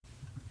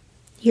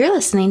You're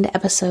listening to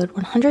episode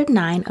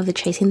 109 of the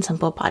Chasing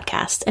Simple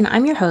podcast, and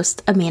I'm your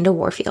host, Amanda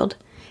Warfield.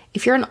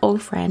 If you're an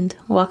old friend,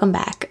 welcome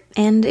back.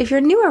 And if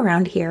you're new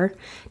around here,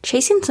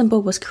 Chasing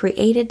Simple was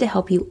created to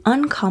help you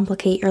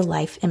uncomplicate your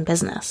life and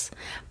business.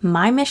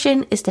 My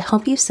mission is to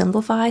help you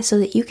simplify so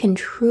that you can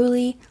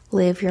truly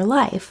live your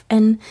life.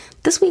 And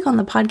this week on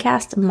the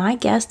podcast, my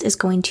guest is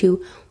going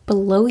to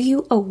blow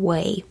you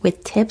away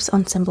with tips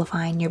on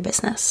simplifying your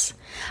business.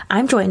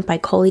 I'm joined by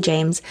Coley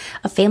James,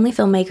 a family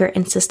filmmaker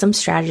and systems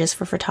strategist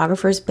for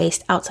photographers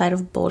based outside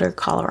of Boulder,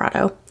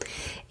 Colorado.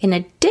 In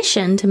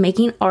addition to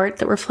making art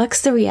that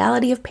reflects the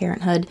reality of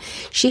parenthood,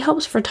 she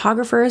helps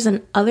photographers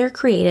and other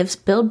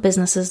creatives build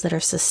businesses that are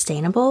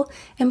sustainable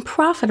and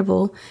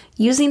profitable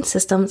using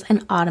systems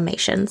and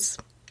automations.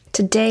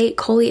 Today,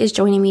 Coley is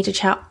joining me to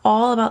chat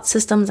all about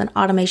systems and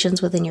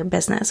automations within your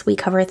business. We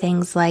cover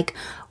things like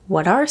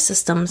what are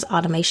systems,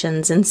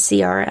 automations, and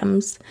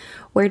CRMs,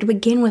 where to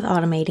begin with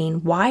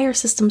automating, why are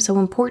systems so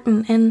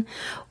important, and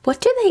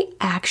what do they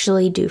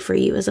actually do for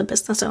you as a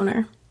business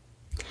owner.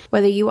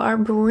 Whether you are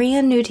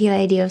brand new to the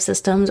idea of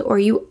systems or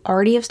you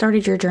already have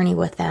started your journey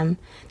with them,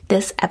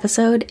 this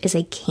episode is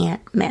a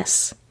can't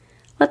miss.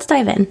 Let's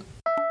dive in.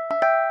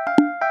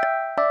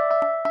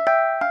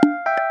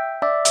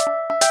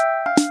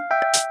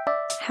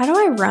 How do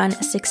I run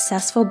a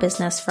successful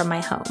business from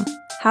my home?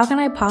 How can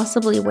I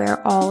possibly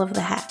wear all of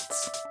the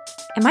hats?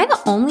 Am I the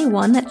only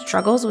one that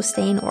struggles with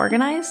staying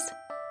organized?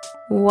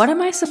 What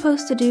am I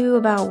supposed to do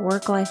about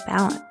work-life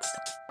balance?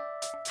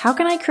 How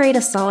can I create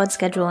a solid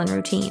schedule and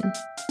routine?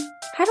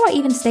 How do I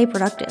even stay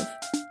productive?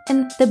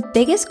 And the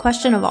biggest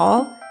question of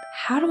all,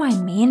 how do I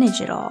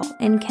manage it all?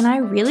 And can I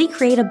really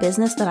create a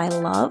business that I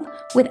love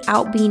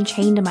without being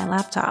chained to my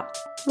laptop?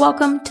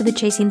 Welcome to the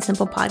Chasing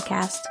Simple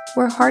podcast,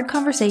 where hard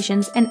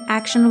conversations and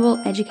actionable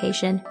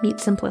education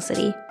meet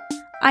simplicity.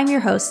 I'm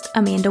your host,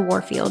 Amanda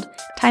Warfield,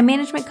 time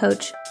management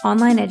coach,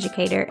 online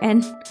educator,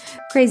 and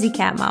crazy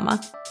cat mama.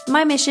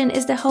 My mission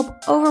is to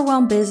help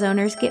overwhelmed biz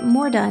owners get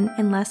more done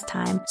in less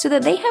time so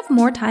that they have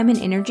more time and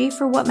energy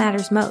for what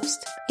matters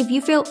most. If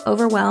you feel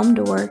overwhelmed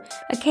or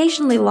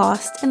occasionally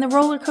lost in the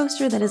roller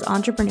coaster that is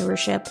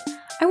entrepreneurship,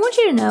 I want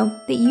you to know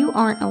that you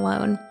aren't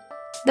alone.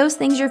 Those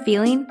things you're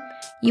feeling,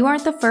 you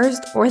aren't the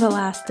first or the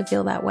last to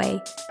feel that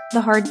way. The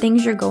hard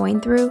things you're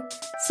going through,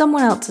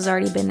 someone else has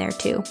already been there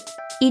too.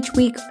 Each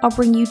week, I'll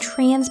bring you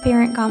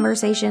transparent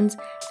conversations,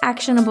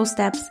 actionable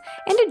steps,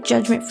 and a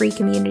judgment-free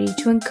community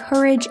to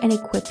encourage and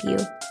equip you.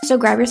 So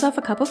grab yourself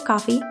a cup of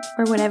coffee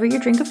or whatever your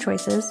drink of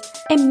choice is,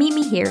 and meet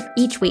me here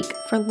each week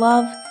for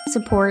love,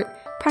 support,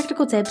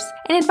 practical tips,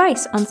 and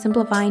advice on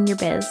simplifying your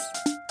biz.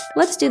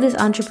 Let's do this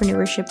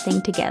entrepreneurship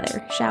thing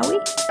together, shall we?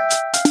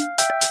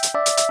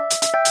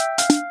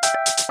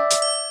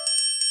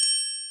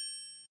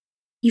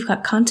 You've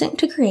got content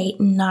to create,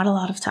 not a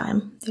lot of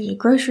time. There's a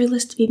grocery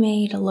list to be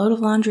made, a load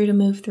of laundry to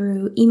move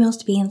through, emails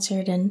to be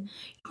answered, and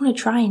you want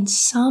to try and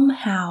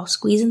somehow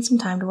squeeze in some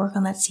time to work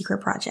on that secret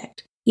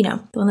project. You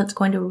know, the one that's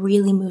going to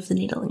really move the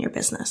needle in your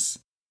business.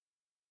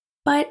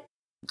 But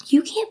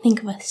you can't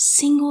think of a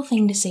single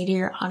thing to say to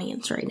your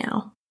audience right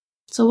now.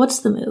 So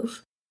what's the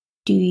move?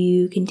 Do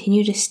you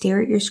continue to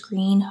stare at your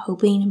screen,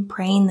 hoping and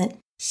praying that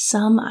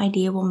some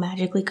idea will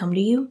magically come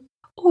to you?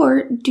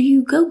 Or do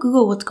you go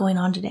Google what's going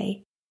on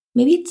today?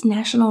 Maybe it's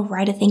National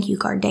Write a Thank You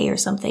Card Day or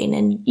something,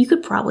 and you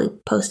could probably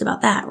post about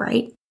that,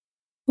 right?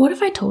 What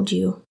if I told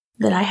you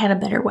that I had a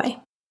better way?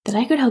 That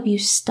I could help you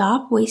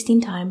stop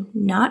wasting time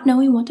not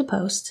knowing what to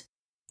post,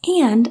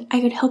 and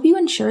I could help you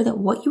ensure that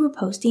what you were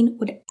posting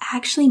would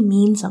actually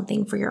mean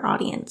something for your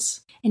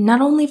audience. And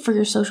not only for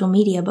your social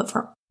media, but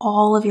for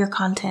all of your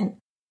content,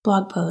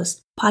 blog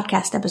posts,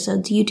 podcast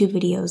episodes, YouTube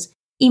videos,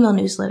 email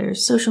newsletters,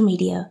 social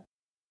media.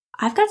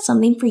 I've got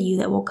something for you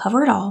that will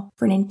cover it all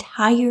for an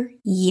entire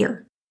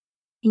year.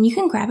 And you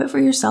can grab it for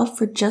yourself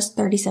for just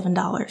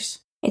 $37.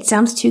 It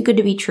sounds too good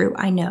to be true,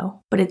 I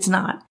know, but it's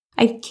not.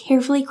 I've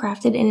carefully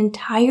crafted an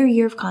entire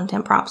year of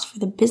content prompts for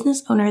the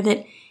business owner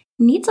that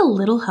needs a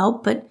little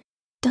help but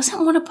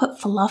doesn't want to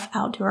put fluff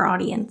out to our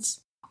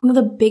audience. One of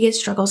the biggest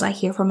struggles I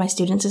hear from my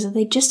students is that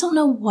they just don't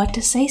know what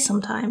to say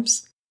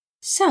sometimes.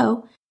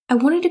 So, I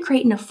wanted to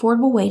create an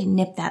affordable way to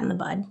nip that in the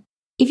bud.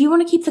 If you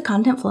want to keep the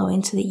content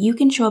flowing so that you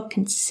can show up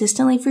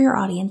consistently for your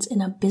audience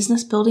in a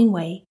business building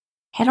way,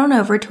 head on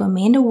over to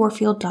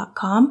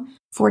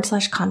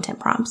amandawarfield.com/content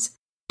prompts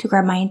to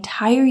grab my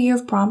entire year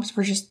of prompts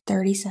for just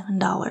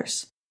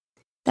 $37.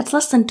 That's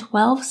less than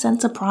 12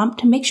 cents a prompt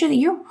to make sure that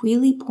you're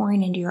really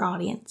pouring into your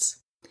audience.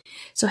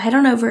 So head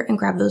on over and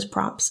grab those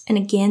prompts. And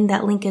again,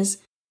 that link is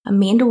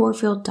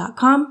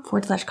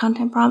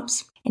amandawarfield.com/content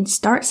prompts and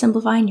start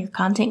simplifying your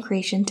content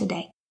creation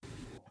today.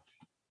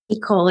 Hey,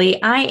 Coley,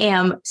 I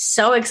am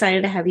so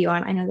excited to have you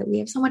on. I know that we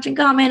have so much in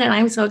common, and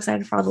I'm so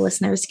excited for all the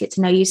listeners to get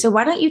to know you. So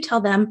why don't you tell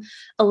them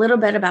a little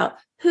bit about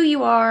who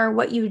you are,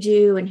 what you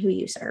do, and who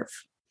you serve?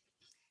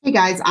 Hey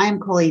guys, I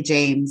am Coley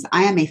James.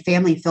 I am a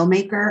family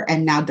filmmaker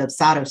and now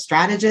Dubsado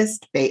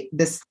strategist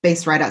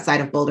based right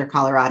outside of Boulder,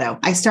 Colorado.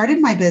 I started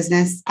my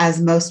business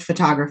as most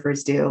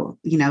photographers do,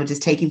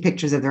 just taking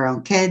pictures of their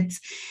own kids.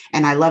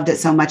 And I loved it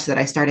so much that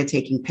I started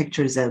taking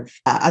pictures of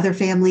other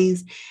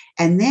families.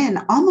 And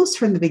then almost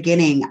from the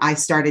beginning, I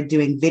started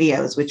doing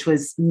videos, which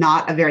was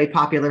not a very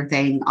popular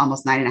thing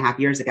almost 9.5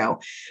 years ago.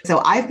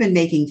 So I've been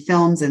making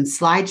films and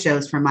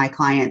slideshows for my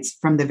clients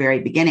from the very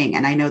beginning.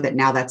 And I know that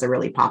now that's a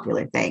really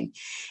popular thing.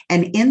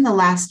 And in the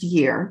last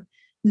year,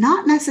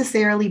 not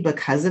necessarily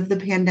because of the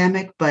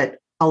pandemic, but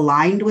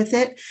aligned with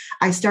it,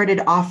 I started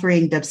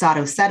offering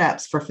Dubsado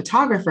setups for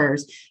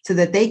photographers so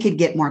that they could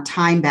get more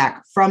time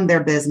back from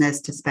their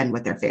business to spend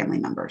with their family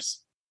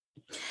members.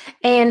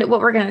 And what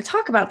we're going to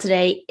talk about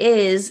today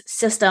is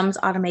systems,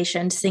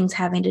 automations, things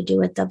having to do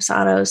with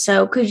Dubsado.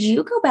 So could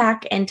you go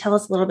back and tell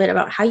us a little bit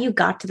about how you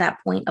got to that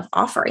point of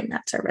offering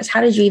that service?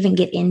 How did you even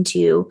get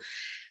into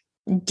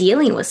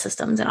dealing with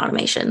systems and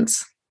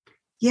automations?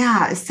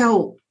 Yeah,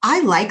 so I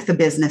like the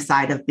business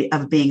side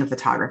of being a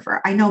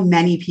photographer. I know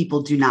many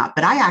people do not,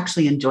 but I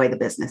actually enjoy the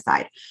business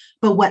side.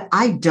 But what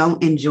I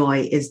don't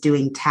enjoy is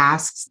doing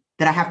tasks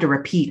that I have to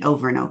repeat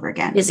over and over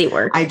again. Busy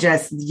work.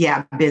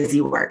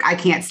 Busy work. I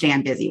can't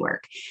stand busy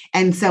work.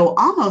 And so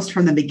almost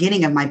from the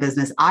beginning of my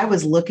business, I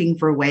was looking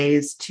for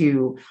ways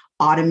to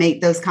automate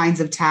those kinds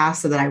of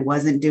tasks so that I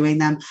wasn't doing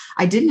them.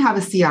 I didn't have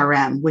a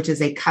CRM, which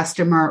is a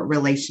customer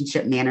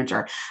relationship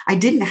manager. I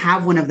didn't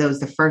have one of those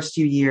the first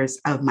few years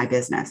of my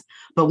business.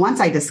 But once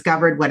I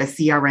discovered what a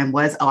CRM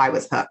was, I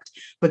was hooked,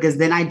 because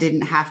then I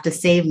didn't have to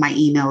save my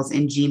emails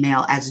in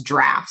Gmail as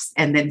drafts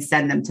and then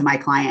send them to my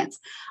clients.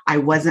 I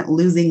wasn't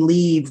losing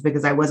leads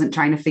because I wasn't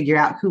trying to figure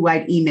out who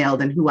I'd emailed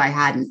and who I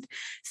hadn't.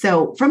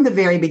 So from the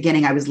very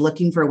beginning, I was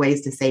looking for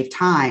ways to save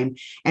time.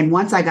 And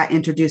once I got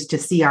introduced to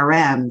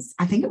CRMs,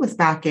 I think it was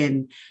back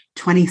in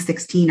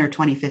 2016 or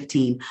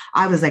 2015,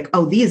 I was like,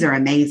 oh, these are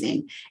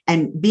amazing.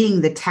 And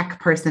being the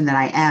tech person that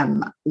I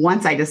am,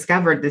 once I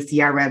discovered the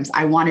CRMs,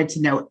 I wanted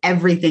to know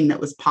everything that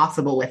was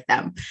possible with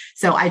them.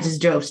 So I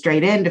just dove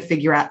straight in to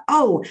figure out,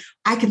 oh,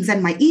 I can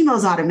send my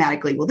emails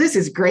automatically. Well, this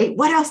is great.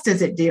 What else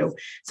does it do?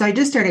 So I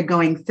just started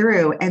going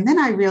through. And then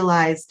I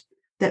realized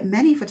that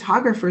many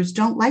photographers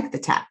don't like the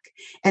tech.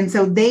 And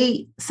so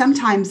they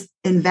sometimes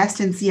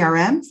invest in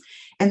CRMs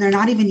and they're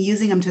not even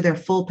using them to their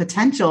full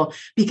potential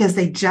because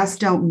they just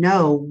don't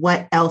know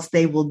what else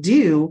they will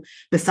do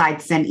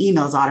besides send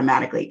emails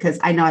automatically. Because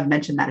I know I've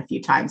mentioned that a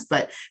few times,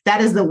 but that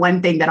is the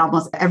one thing that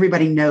almost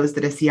everybody knows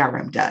that a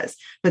CRM does.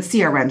 But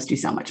CRMs do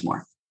so much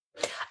more.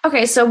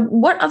 Okay, so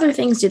what other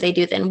things do they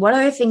do then? What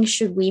other things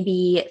should we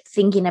be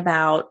thinking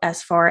about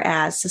as far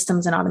as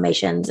systems and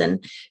automations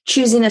and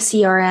choosing a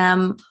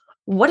CRM?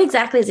 What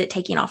exactly is it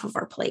taking off of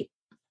our plate?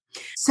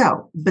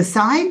 So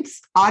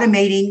besides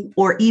automating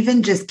or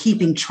even just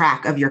keeping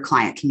track of your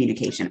client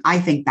communication, I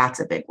think that's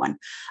a big one.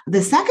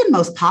 The second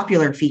most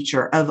popular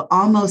feature of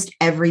almost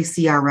every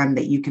CRM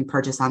that you can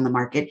purchase on the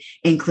market,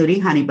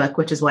 including HoneyBook,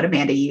 which is what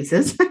Amanda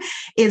uses,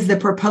 is the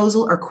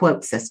proposal or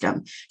quote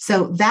system.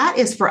 So that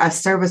is for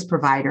us service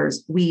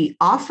providers. We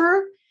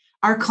offer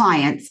our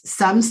clients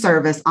some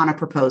service on a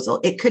proposal.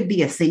 It could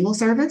be a single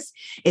service.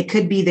 It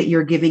could be that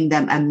you're giving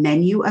them a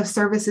menu of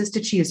services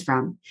to choose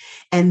from.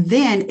 And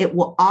then it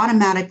will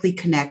automatically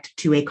connect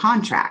to a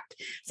contract.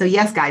 So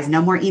yes, guys,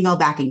 no more email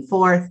back and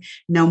forth.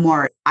 No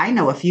more. I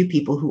know a few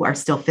people who are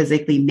still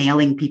physically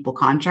mailing people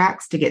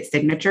contracts to get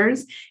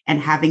signatures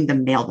and having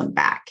them mail them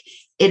back.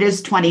 It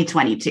is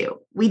 2022.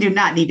 We do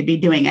not need to be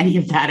doing any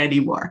of that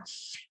anymore.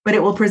 But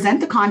it will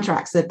present the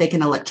contract so that they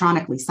can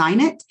electronically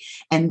sign it.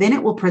 And then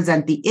it will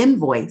present the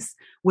invoice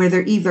where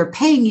they're either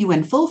paying you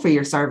in full for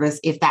your service,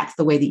 if that's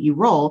the way that you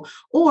roll,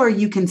 or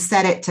you can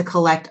set it to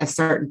collect a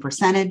certain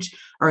percentage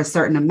or a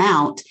certain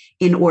amount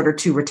in order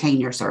to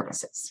retain your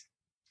services.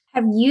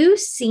 Have you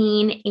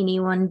seen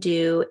anyone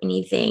do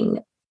anything,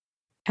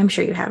 I'm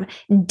sure you have,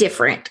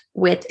 different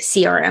with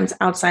CRMs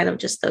outside of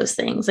just those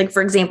things? Like,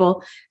 for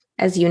example,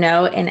 as you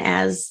know, and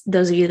as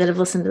those of you that have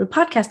listened to the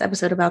podcast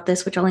episode about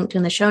this, which I'll link to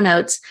in the show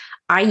notes,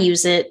 I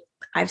use it.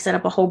 I've set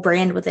up a whole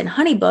brand within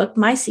HoneyBook,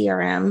 my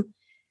CRM,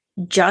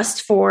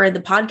 just for the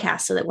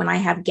podcast so that when I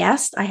have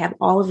guests, I have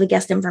all of the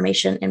guest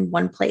information in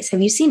one place.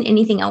 Have you seen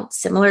anything else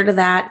similar to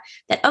that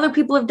other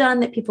people have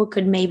done that people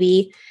could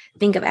maybe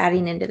think of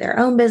adding into their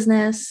own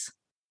business?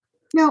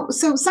 No,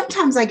 so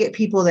sometimes I get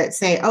people that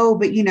say, oh,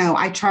 but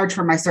I charge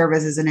for my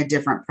services in a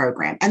different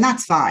program, and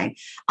that's fine.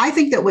 I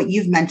think that what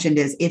you've mentioned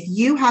is if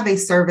you have a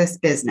service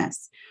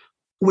business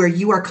where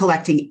you are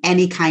collecting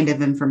any kind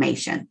of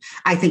information,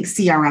 I think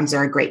CRMs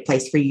are a great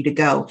place for you to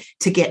go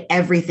to get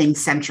everything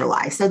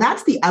centralized. So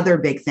that's the other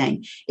big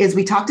thing is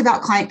we talked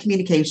about client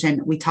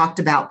communication. We talked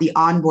about the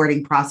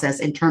onboarding process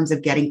in terms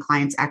of getting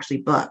clients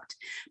actually booked.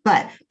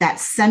 But that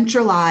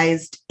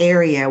centralized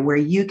area where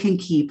you can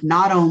keep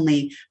not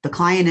only the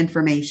client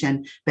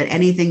information, but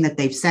anything that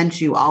they've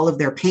sent you, all of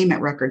their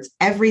payment records,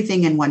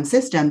 everything in one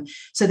system,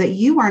 so that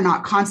you are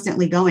not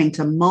constantly going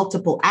to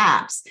multiple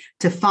apps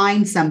to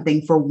find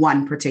something for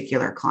one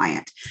particular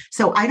client.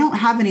 So I don't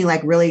have any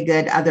really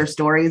good other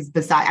stories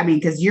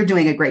because you're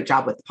doing a great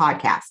job with the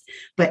podcast,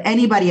 but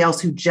anybody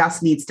else who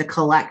just needs to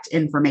collect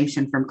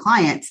information from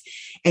clients,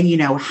 and,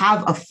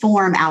 have a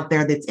form out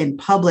there that's in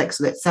public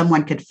so that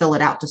someone could fill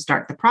it out to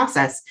start the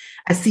process,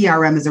 a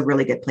CRM is a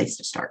really good place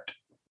to start.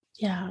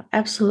 Yeah,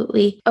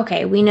 absolutely.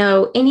 Okay. We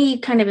know any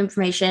kind of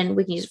information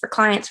we can use for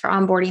clients, for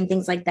onboarding,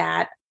 things like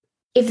that.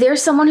 If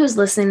there's someone who's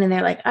listening and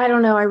they're like, I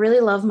don't know, I really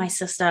love my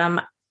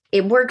system.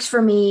 It works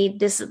for me.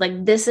 This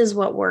is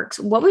what works.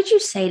 What would you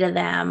say to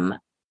them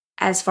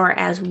as far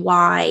as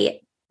why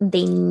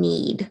they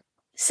need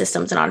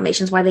systems and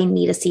automations, why they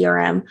need a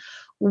CRM?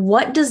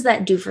 What does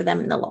that do for them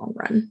in the long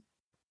run?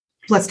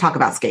 Let's talk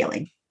about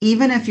scaling.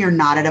 Even if you're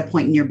not at a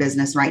point in your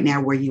business right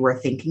now where you are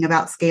thinking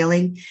about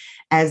scaling,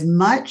 as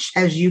much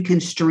as you can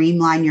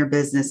streamline your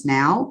business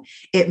now,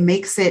 it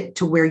makes it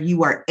to where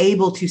you are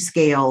able to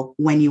scale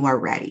when you are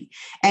ready.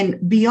 And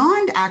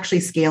beyond actually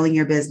scaling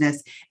your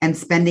business and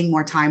spending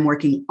more time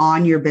working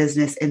on your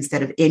business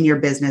instead of in your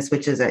business,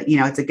 which is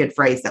it's a good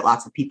phrase that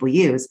lots of people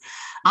use.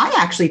 I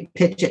actually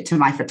pitch it to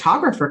my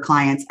photographer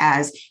clients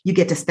as you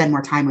get to spend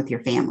more time with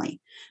your family.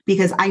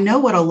 Because I know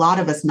what a lot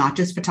of us, not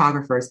just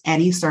photographers,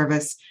 any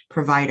service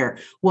provider,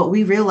 what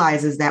we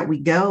realize is that we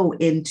go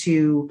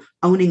into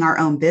owning our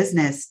own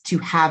business to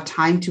have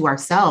time to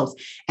ourselves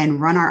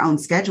and run our own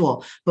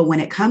schedule. But when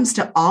it comes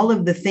to all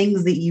of the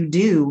things that you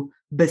do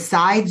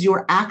besides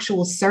your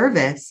actual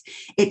service,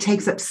 it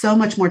takes up so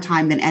much more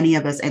time than any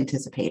of us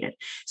anticipated.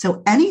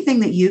 So anything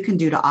that you can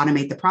do to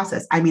automate the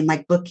process,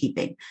 like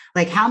bookkeeping,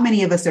 like how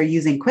many of us are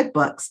using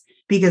QuickBooks?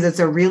 Because it's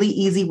a really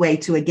easy way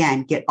to,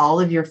 again, get all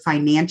of your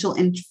financial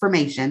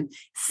information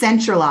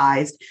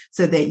centralized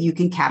so that you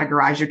can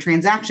categorize your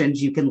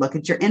transactions. You can look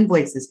at your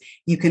invoices.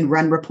 You can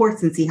run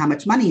reports and see how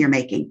much money you're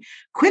making.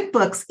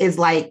 QuickBooks is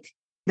like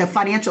the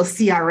financial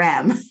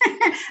CRM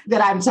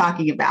that I'm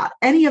talking about.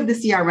 Any of the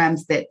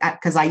CRMs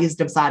because I use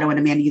Dubsado and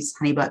Amanda uses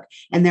Honeybook,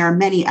 and there are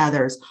many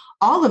others.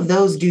 All of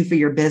those do for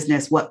your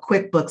business what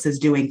QuickBooks is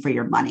doing for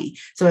your money.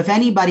 So if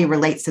anybody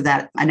relates to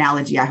that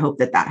analogy, I hope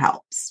that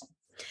helps.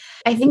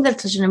 I think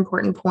that's such an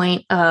important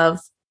point of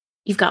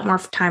you've got more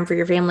time for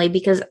your family,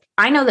 because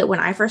I know that when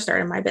I first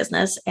started my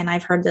business, and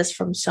I've heard this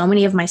from so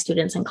many of my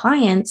students and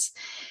clients,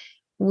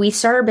 we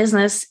start our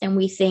business and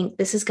we think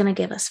this is going to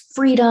give us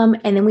freedom.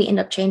 And then we end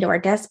up chained to our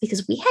desks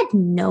because we had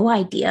no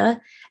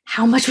idea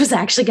how much was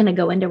actually going to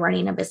go into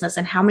running a business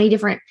and how many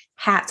different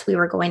hats we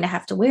were going to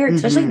have to wear,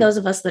 especially those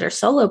of us that are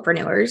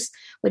solopreneurs,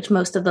 which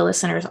most of the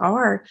listeners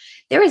are.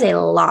 There is a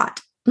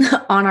lot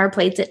on our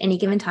plates at any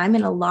given time,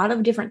 and a lot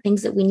of different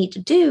things that we need to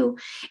do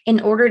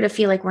in order to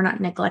feel like we're not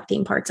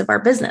neglecting parts of our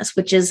business,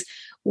 which is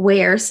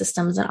where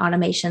systems and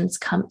automations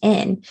come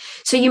in.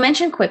 So you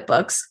mentioned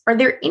QuickBooks. Are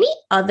there any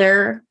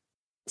other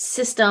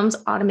systems,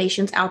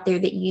 automations out there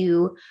that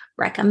you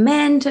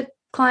recommend to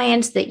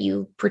clients that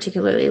you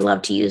particularly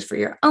love to use for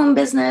your own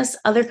business,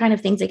 other kind of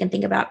things they can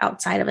think about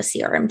outside of a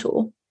CRM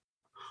tool?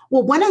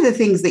 Well, one of the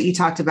things that you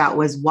talked about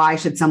was why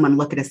should someone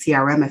look at a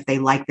CRM if they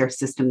like their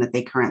system that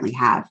they currently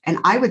have? And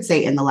I would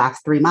say in the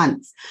last 3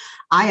 months,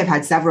 I have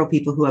had several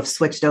people who have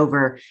switched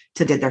over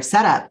to did their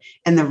setup.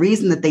 And the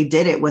reason that they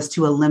did it was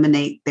to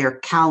eliminate their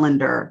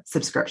calendar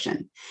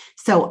subscription.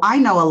 So I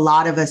know a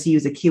lot of us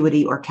use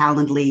Acuity or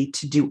Calendly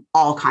to do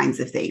all kinds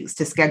of things,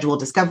 to schedule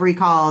discovery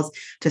calls,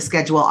 to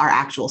schedule our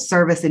actual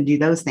service and do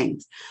those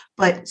things.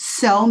 But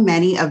so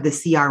many of the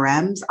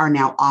CRMs are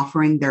now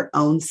offering their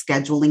own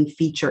scheduling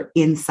feature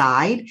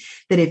inside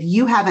that if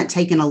you haven't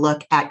taken a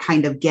look at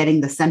kind of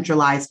getting the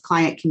centralized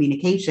client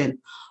communication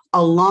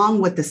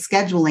along with the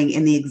scheduling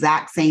in the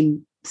exact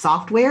same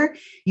software,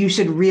 you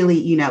should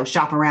really,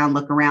 shop around,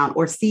 look around,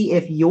 or see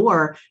if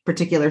your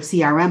particular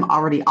CRM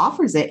already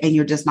offers it and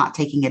you're just not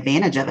taking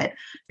advantage of it.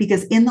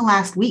 Because in the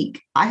last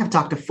week, I have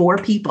talked to 4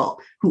 people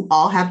who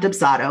all have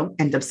Dubsado,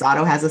 and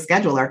Dubsado has a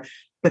scheduler,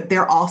 but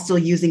they're all still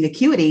using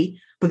Acuity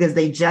because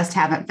they just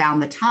haven't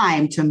found the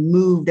time to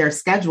move their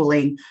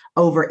scheduling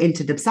over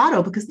into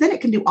Dubsado, because then it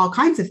can do all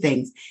kinds of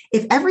things.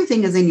 If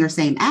everything is in your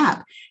same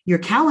app, your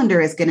calendar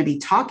is going to be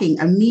talking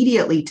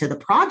immediately to the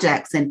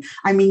projects. And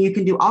you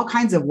can do all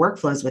kinds of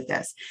workflows with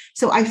this.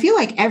 So I feel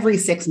like every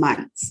 6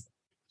 months,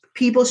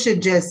 people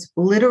should just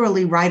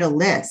literally write a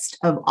list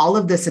of all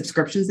of the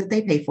subscriptions that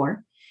they pay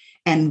for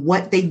and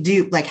what they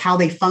do, like how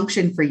they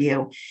function for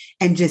you,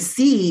 and just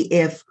see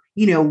if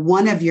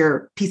one of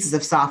your pieces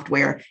of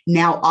software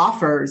now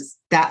offers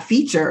that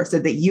feature so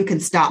that you can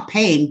stop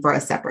paying for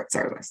a separate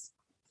service.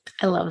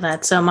 I love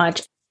that so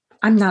much.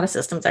 I'm not a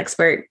systems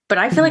expert, but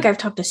I feel like I've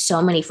talked to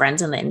so many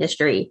friends in the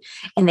industry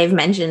and they've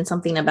mentioned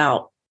something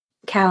about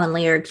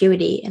Calendly or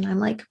Acuity. And I'm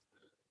like,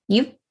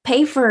 you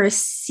pay for a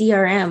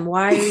CRM.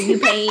 Why are you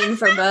paying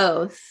for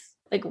both?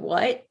 Like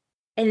what?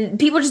 And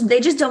people they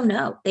just don't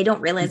know. They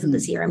don't realize that the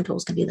CRM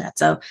tools can do that.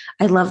 So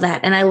I love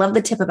that. And I love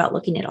the tip about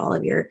looking at all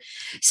of your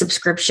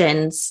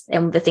subscriptions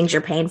and the things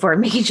you're paying for and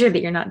making sure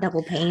that you're not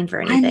double paying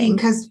for anything.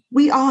 Because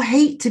we all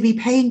hate to be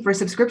paying for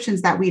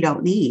subscriptions that we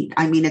don't need.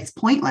 It's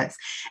pointless.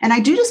 And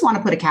I do just want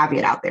to put a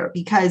caveat out there,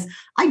 because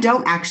I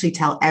don't actually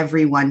tell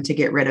everyone to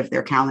get rid of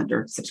their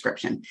calendar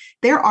subscription.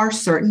 There are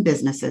certain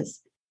businesses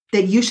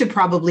that you should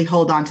probably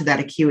hold on to that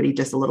acuity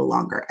just a little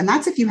longer. And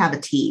that's if you have a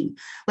team.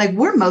 Like,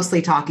 we're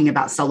mostly talking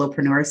about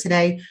solopreneurs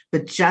today,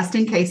 but just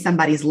in case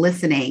somebody's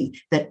listening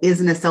that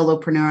isn't a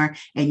solopreneur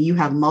and you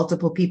have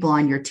multiple people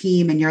on your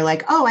team and you're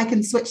like, oh, I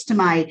can switch to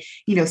my,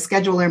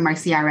 scheduler, my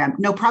CRM.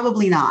 No,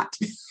 probably not.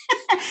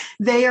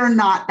 They are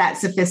not that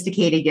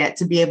sophisticated yet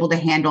to be able to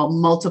handle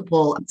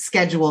multiple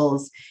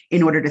schedules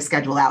in order to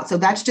schedule out. So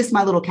that's just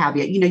my little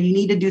caveat. You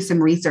need to do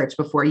some research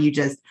before you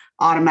just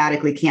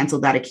automatically cancel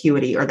that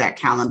Acuity or that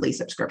Calendly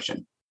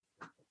subscription.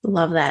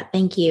 Love that.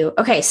 Thank you.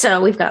 Okay.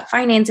 So we've got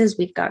finances,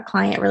 we've got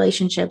client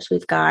relationships,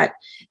 we've got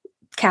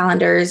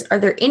calendars. Are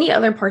there any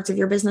other parts of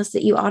your business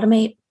that you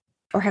automate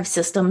or have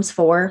systems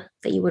for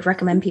that you would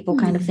recommend people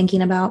kind of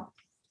thinking about?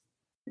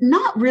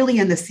 Not really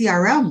in the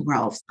CRM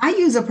realm. I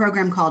use a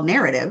program called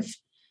Narrative.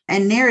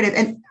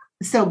 And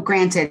so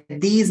granted,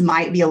 these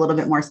might be a little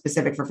bit more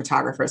specific for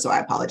photographers, so I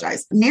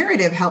apologize.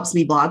 Narrative helps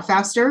me blog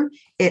faster.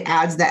 It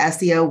adds the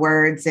SEO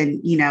words and,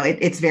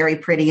 it's very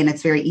pretty and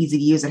it's very easy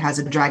to use. It has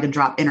a drag and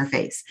drop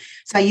interface.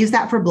 So I use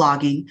that for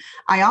blogging.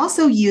 I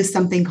also use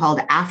something called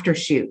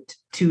Aftershoot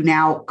to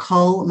now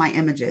cull my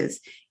images.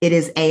 It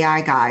is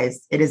AI,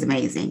 guys. It is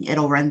amazing.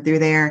 It'll run through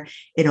there.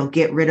 It'll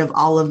get rid of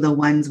all of the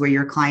ones where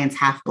your clients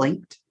half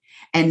blinked.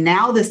 And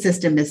now the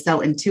system is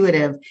so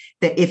intuitive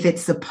that if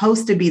it's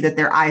supposed to be that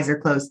their eyes are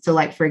closed, so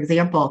like, for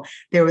example,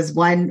 there was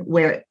one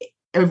where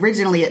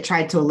originally it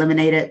tried to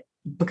eliminate it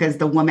because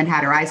the woman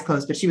had her eyes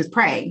closed, but she was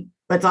praying.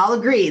 Let's all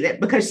agree that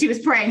because she was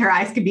praying, her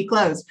eyes could be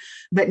closed.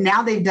 But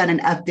now they've done an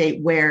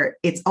update where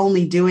it's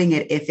only doing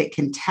it if it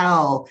can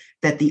tell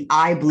that the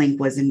eye blink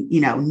was,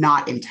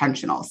 not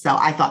intentional. So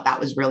I thought that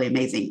was really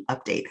amazing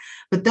update.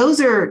 But those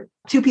are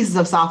two pieces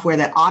of software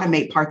that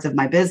automate parts of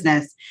my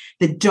business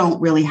that don't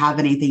really have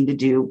anything to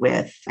do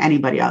with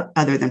anybody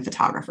other than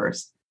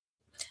photographers.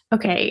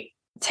 Okay.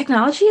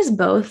 Technology is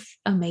both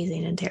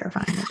amazing and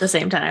terrifying at the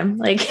same time.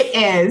 Like, it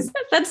is.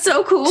 That's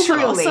so cool.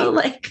 Truly. But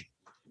also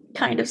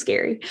kind of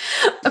scary.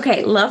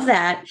 Okay. Love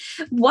that.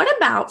 What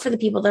about for the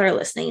people that are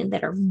listening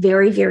that are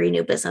very, very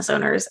new business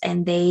owners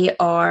and they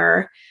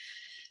are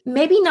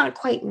maybe not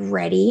quite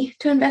ready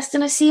to invest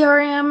in a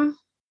CRM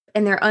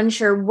and they're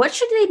unsure, what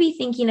should they be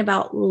thinking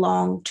about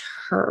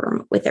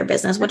long-term with their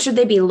business? What should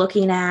they be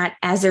looking at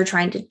as they're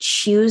trying to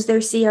choose their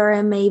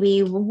CRM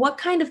maybe? What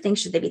kind of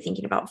things should they be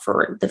thinking about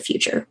for the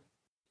future?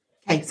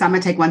 Okay, so I'm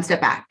going to take one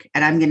step back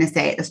and I'm going to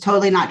say it's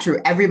totally not true.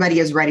 Everybody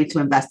is ready to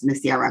invest in a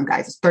CRM,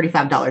 guys. It's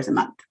 $35 a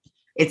month.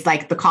 It's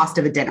like the cost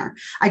of a dinner.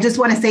 I just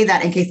want to say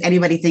that in case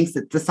anybody thinks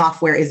that the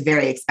software is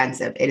very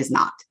expensive. It is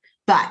not.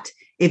 But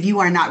if you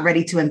are not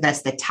ready to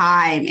invest the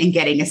time in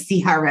getting a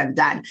CRM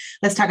done,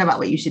 let's talk about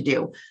what you should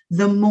do.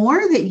 The more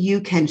that you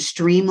can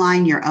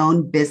streamline your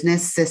own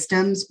business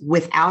systems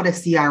without a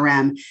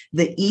CRM,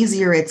 the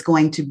easier it's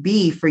going to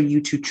be for you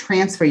to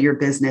transfer your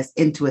business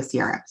into a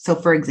CRM. So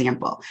for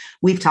example,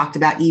 we've talked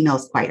about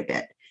emails quite a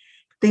bit.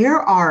 There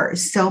are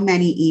so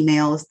many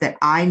emails that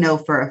I know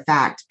for a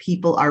fact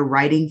people are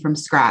writing from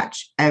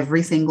scratch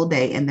every single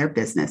day in their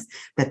business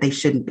that they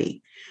shouldn't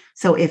be.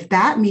 So if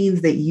that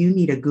means that you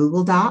need a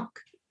Google Doc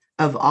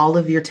of all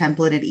of your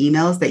templated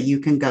emails that you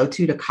can go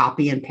to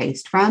copy and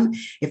paste from,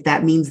 if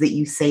that means that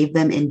you save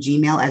them in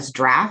Gmail as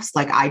drafts,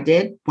 like I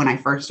did when I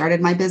first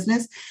started my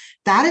business,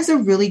 that is a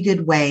really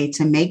good way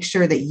to make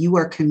sure that you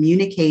are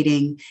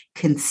communicating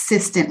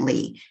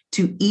consistently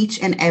to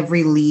each and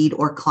every lead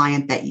or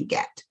client that you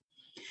get.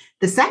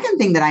 The second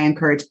thing that I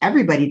encourage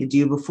everybody to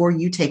do before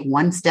you take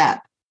one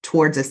step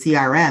towards a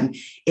CRM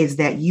is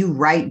that you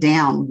write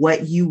down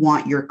what you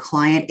want your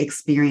client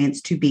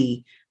experience to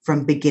be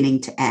from beginning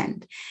to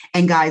end.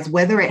 And guys,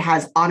 whether it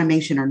has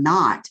automation or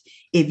not,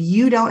 if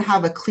you don't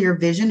have a clear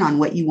vision on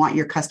what you want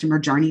your customer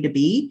journey to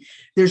be,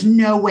 there's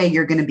no way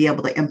you're going to be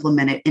able to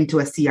implement it into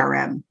a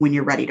CRM when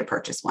you're ready to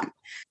purchase one.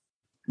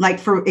 Like,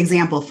 for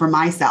example, for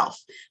myself,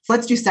 so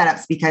let's do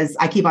setups because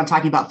I keep on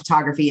talking about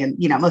photography and,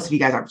 most of you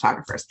guys are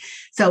photographers.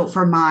 So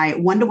for my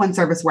one-to-one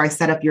service where I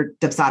set up your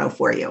Dubsado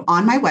for you,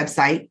 on my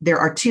website, there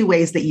are two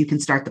ways that you can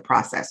start the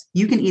process.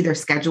 You can either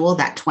schedule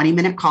that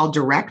 20-minute call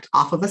direct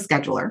off of a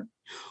scheduler,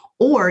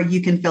 or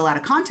you can fill out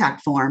a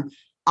contact form.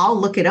 I'll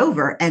look it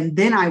over and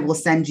then I will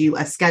send you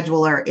a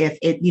scheduler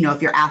if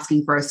you're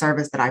asking for a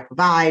service that I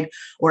provide,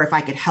 or if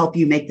I could help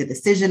you make the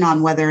decision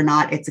on whether or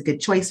not it's a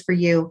good choice for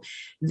you.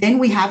 Then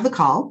we have the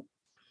call.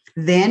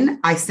 Then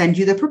I send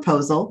you the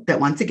proposal that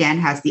once again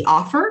has the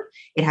offer,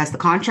 it has the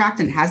contract,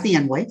 and it has the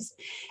invoice.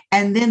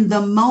 And then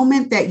the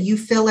moment that you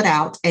fill it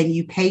out and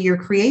you pay your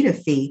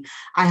creative fee,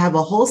 I have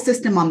a whole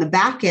system on the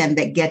back end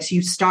that gets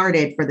you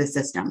started for the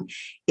system.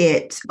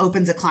 It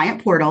opens a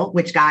client portal,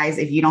 which, guys,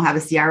 if you don't have a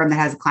CRM that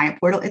has a client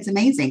portal, it's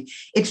amazing.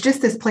 It's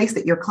just this place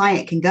that your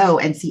client can go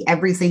and see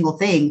every single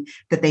thing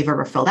that they've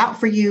ever filled out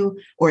for you,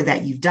 or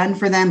that you've done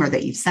for them, or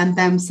that you've sent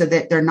them, so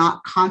that they're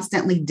not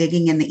constantly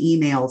digging in the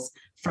emails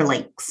for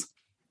links.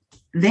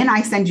 Then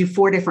I send you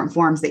 4 different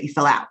forms that you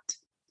fill out.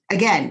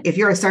 Again, if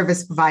you're a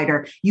service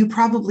provider, you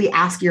probably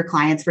ask your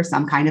clients for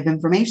some kind of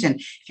information.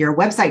 If you're a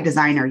website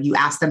designer, you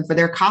ask them for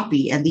their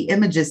copy and the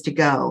images to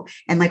go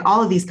and like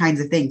all of these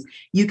kinds of things.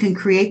 You can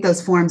create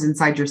those forms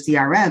inside your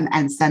CRM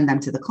and send them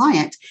to the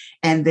client,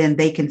 and then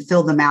they can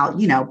fill them out,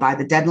 by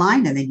the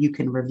deadline, and then you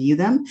can review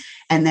them.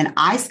 And then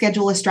I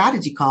schedule a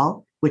strategy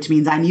call, which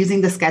means I'm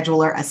using the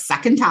scheduler a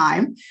second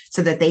time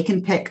so that they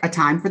can pick a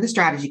time for the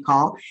strategy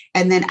call.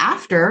 And then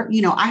after,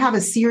 I have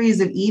a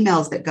series of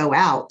emails that go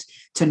out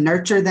to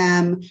nurture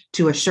them,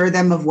 to assure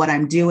them of what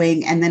I'm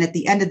doing. And then at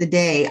the end of the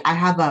day, I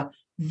have a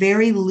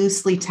very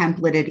loosely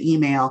templated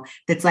email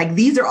that's like,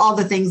 these are all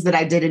the things that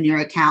I did in your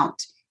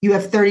account. You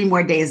have 30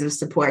 more days of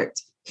support.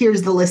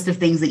 Here's the list of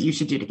things that you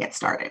should do to get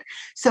started.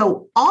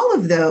 So all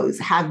of those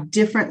have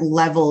different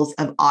levels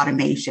of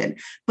automation.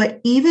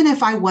 But even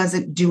if I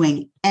wasn't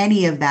doing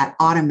any of that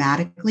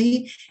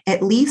automatically,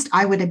 at least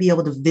I would be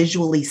able to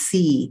visually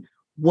see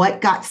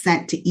what got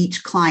sent to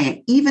each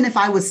client, even if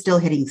I was still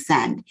hitting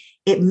send.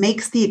 It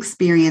makes the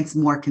experience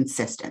more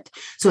consistent.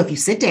 So if you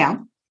sit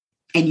down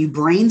and you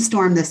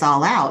brainstorm this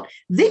all out,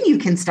 then you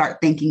can start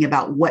thinking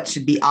about what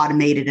should be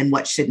automated and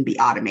what shouldn't be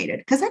automated.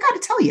 Because I got to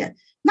tell you,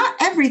 not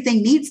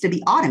everything needs to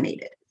be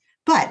automated,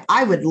 but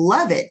I would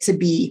love it to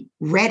be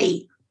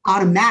ready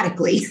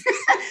automatically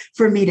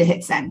for me to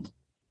hit send.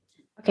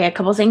 Okay, a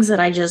couple of things that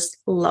I just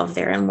love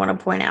there and want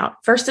to point out.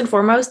 First and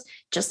foremost,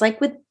 just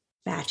like with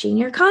batching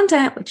your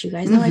content, which you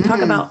guys know I talk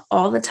about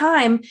all the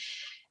time,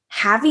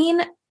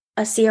 having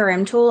a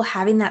CRM tool,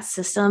 having that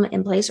system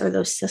in place, or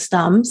those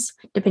systems,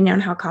 depending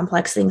on how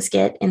complex things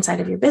get inside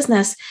of your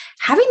business,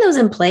 having those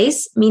in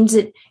place means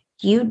that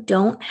you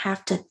don't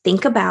have to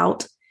think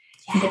about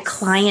the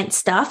client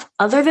stuff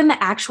other than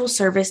the actual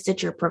service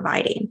that you're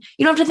providing.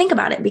 You don't have to think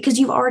about it because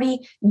you've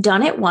already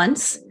done it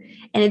once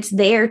and it's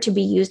there to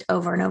be used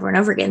over and over and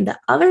over again. The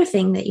other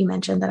thing that you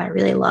mentioned that I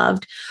really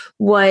loved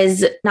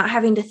was not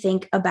having to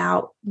think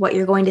about what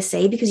you're going to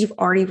say because you've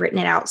already written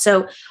it out.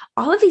 So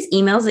all of these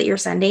emails that you're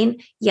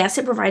sending, yes,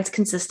 it provides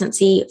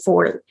consistency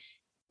for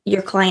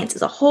your clients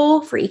as a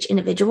whole, for each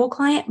individual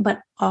client,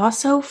 but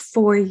also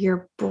for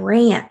your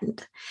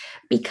brand.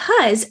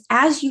 Because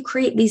as you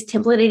create these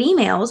templated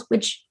emails,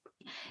 which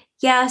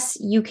yes,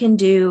 you can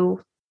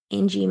do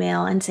in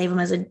Gmail and save them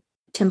as a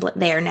template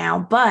there now,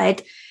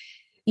 but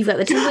you've got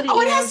the templated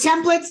emails. It has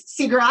templates.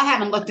 See, girl, I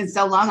haven't looked in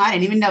so long. I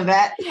didn't even know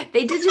that.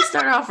 They did just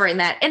start offering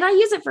that. And I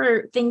use it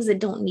for things that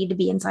don't need to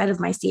be inside of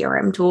my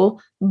CRM tool,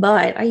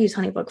 but I use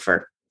Honeybook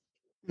for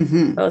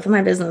both of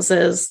my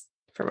businesses,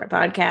 for my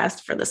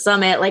podcast, for the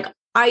summit. Like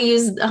I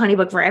use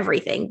Honeybook for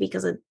everything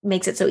because it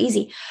makes it so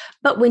easy.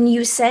 But when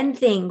you send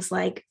things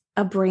like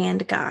a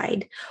brand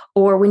guide,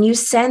 or when you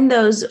send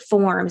those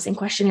forms and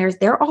questionnaires,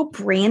 they're all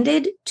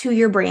branded to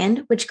your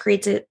brand, which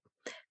creates a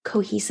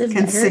cohesive,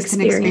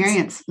 consistent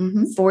experience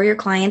for your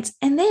clients.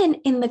 And then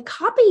in the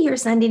copy you're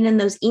sending in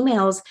those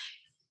emails,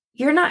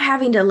 you're not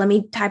having to, let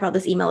me type out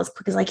this email as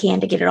quick as I can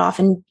to get it off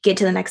and get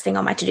to the next thing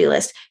on my to-do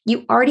list.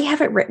 You already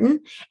have it written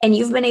and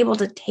you've been able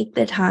to take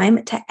the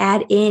time to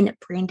add in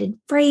branded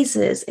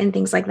phrases and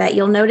things like that.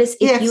 You'll notice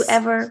if you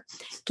ever,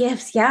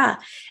 gifts,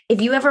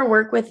 if you ever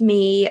work with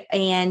me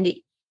and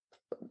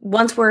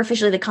once we're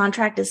officially, the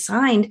contract is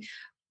signed,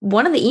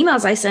 one of the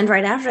emails I send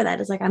right after that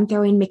is like, I'm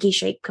throwing Mickey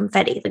shake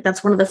confetti. Like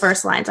that's one of the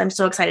first lines. I'm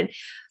so excited.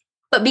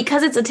 But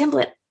because it's a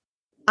template,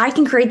 I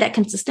can create that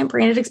consistent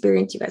branded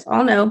experience. You guys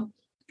all know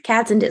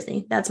cats and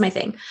Disney. That's my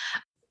thing.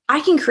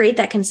 I can create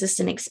that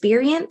consistent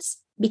experience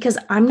because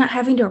I'm not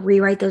having to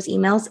rewrite those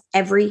emails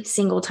every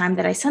single time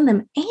that I send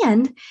them.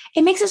 And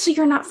it makes it so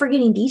you're not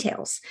forgetting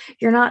details.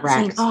 You're not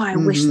saying, oh, I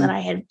wish that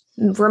I had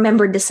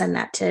remembered to send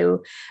that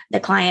to the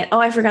client. Oh,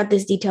 I forgot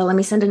this detail. Let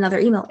me send another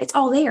email. It's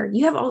all there.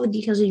 You have all the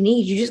details you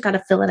need. You just got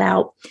to fill it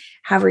out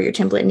however your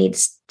template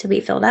needs to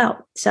be filled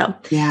out. So,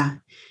 yeah.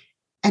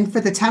 And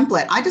for the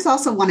template, I just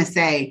also want to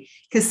say,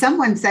 because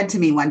someone said to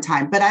me one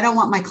time, but I don't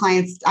want my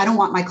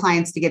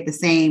clients to get the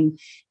same,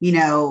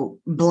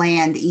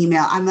 bland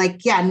email. I'm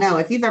like, yeah, no,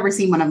 if you've ever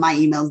seen one of my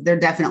emails, they're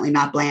definitely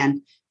not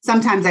bland.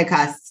 Sometimes I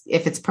cuss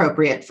if it's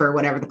appropriate for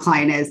whatever the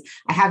client is.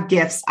 I have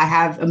GIFs, I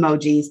have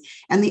emojis.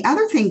 And the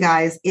other thing,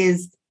 guys,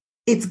 is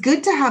it's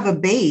good to have a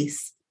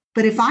base.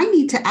 But if I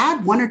need to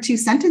add 1 or 2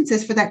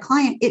 sentences for that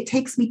client, it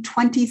takes me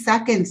 20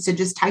 seconds to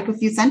just type a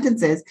few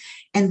sentences.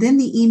 And then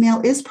the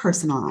email is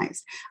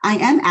personalized. I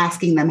am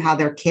asking them how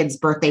their kid's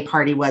birthday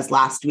party was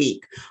last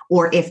week,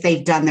 or if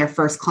they've done their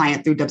first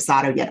client through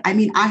Dubsado yet. I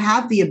mean, I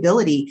have the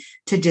ability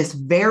to just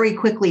very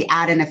quickly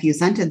add in a few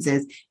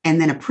sentences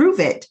and then approve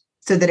it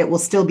so that it will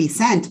still be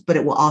sent, but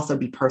it will also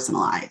be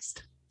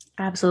personalized.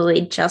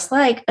 Absolutely. Just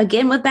like,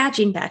 again, with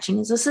batching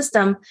is a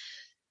system.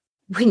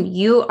 When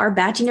you are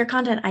batching your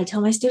content, I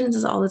tell my students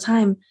this all the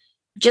time,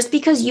 just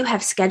because you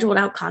have scheduled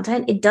out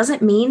content, it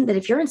doesn't mean that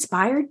if you're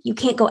inspired, you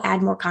can't go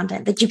add more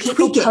content, that you can't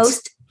go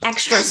post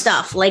extra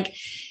stuff. Like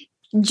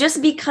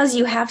just because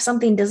you have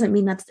something doesn't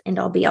mean that's the end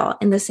all be all.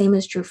 And the same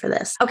is true for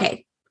this.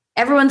 Okay.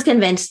 Everyone's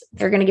convinced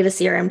they're going to get a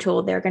CRM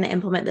tool. They're going to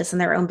implement this in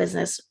their own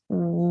business.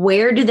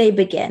 Where do they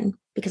begin?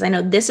 Because I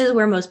know this is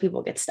where most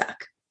people get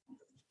stuck.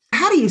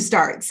 How do you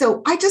start?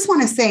 So I just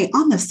want to say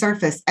on the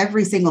surface,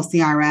 every single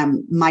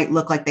CRM might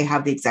look like they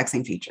have the exact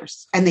same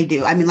features. And they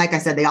do. I mean, like I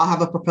said, they all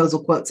have a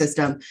proposal quote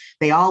system.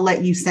 They all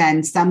let you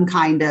send some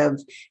kind of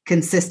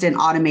consistent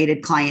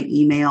automated client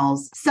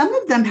emails. Some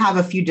of them have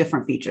a few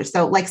different features.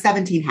 So like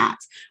 17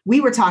 Hats,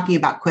 we were talking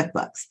about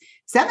QuickBooks.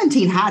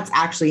 17 Hats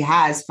actually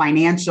has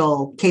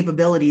financial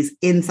capabilities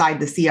inside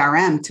the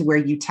CRM to where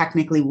you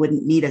technically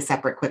wouldn't need a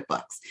separate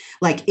QuickBooks.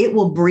 Like it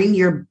will bring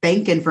your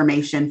bank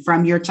information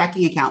from your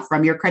checking account,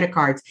 from your credit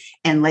cards,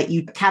 and let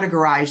you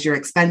categorize your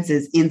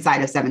expenses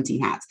inside of 17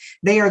 Hats.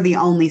 They are the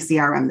only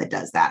CRM that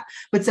does that.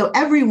 But so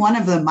every one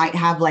of them might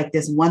have like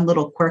this one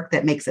little quirk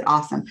that makes it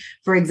awesome.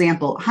 For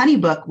example,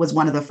 HoneyBook was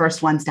one of the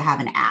first ones to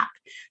have an app.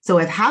 So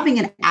if having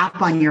an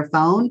app on your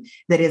phone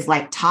that is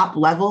like top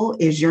level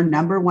is your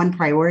number one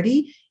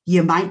priority,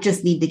 you might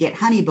just need to get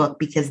HoneyBook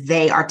because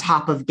they are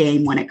top of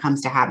game when it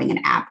comes to having an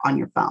app on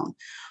your phone.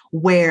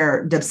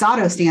 Where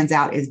Dubsado stands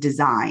out is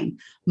design.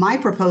 My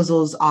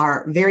proposals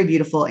are very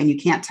beautiful and you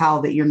can't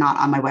tell that you're not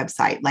on my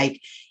website.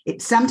 Like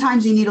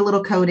sometimes you need a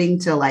little coding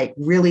to like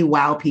really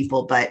wow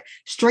people, but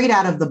straight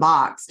out of the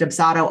box,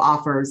 Dubsado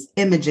offers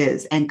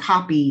images and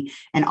copy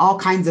and all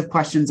kinds of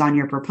questions on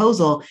your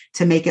proposal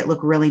to make it look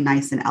really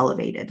nice and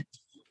elevated.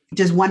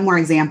 Just one more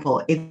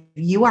example. If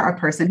you are a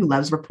person who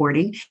loves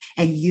reporting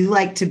and you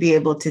like to be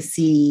able to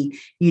see,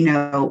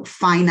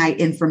 finite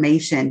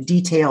information,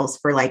 details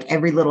for like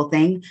every little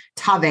thing,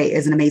 Tave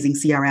is an amazing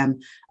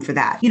CRM for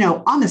that.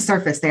 On the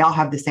surface, they all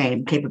have the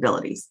same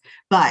capabilities,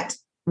 but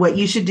what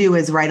you should do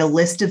is write a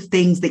list of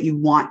things that you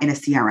want in a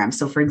CRM.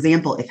 So for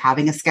example, if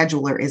having a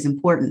scheduler is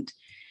important,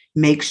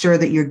 make sure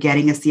that you're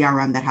getting a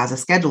CRM that has a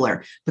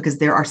scheduler because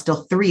there are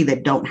still 3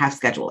 that don't have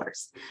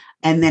schedulers.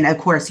 And then, of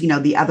course,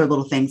 the other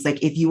little things,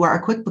 like if you are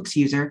a QuickBooks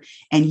user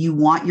and you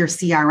want your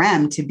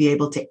CRM to be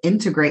able to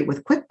integrate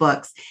with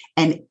QuickBooks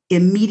and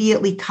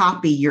immediately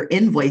copy your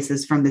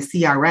invoices from the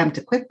CRM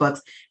to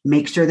QuickBooks,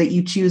 make sure that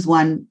you choose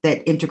one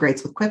that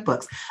integrates with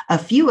QuickBooks. A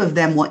few of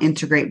them will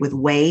integrate with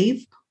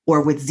Wave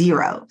or with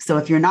Xero. So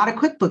if you're not a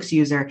QuickBooks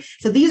user,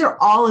 so these are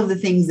all of the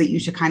things that you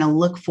should kind of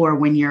look for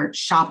when you're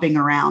shopping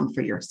around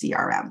for your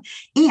CRM.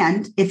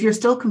 And if you're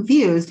still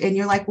confused and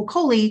you're like, well,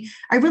 Coley,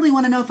 I really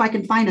want to know if I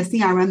can find a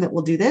CRM that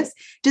will do this,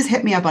 just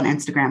hit me up on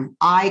Instagram.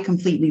 I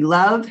completely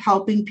love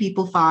helping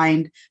people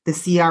find the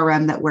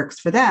CRM that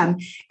works for them.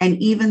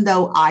 And even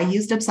though I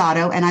use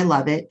Dubsado and I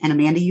love it, and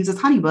Amanda uses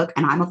HoneyBook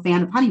and I'm a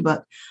fan of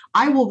HoneyBook,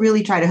 I will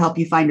really try to help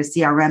you find a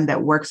CRM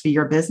that works for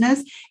your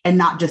business and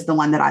not just the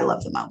one that I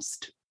love the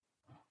most.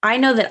 I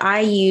know that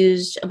I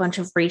used a bunch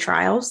of free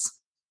trials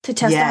to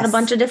test out a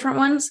bunch of different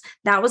ones.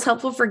 That was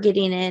helpful for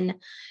getting in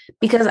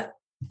because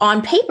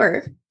on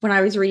paper, when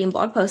I was reading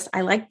blog posts, I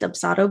liked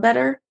Dubsado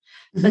better.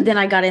 Mm-hmm. But then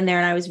I got in there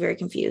and I was very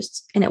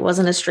confused and it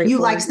wasn't as straightforward.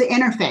 You liked the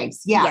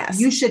interface. Yeah. Yes.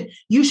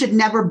 You should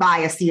never buy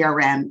a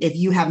CRM if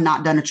you have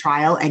not done a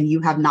trial and you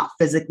have not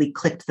physically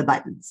clicked the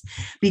buttons.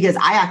 Because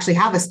I actually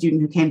have a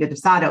student who came to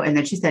Dubsado and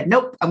then she said,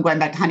 nope, I'm going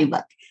back to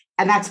HoneyBook.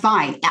 And that's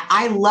fine.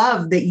 I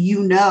love that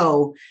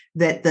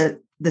that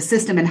the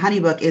system in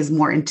HoneyBook is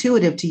more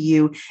intuitive to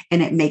you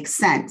and it makes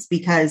sense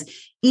because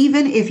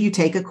even if you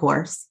take a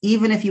course,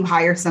 even if you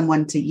hire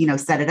someone to,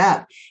 set it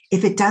up,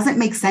 if it doesn't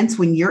make sense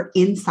when you're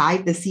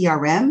inside the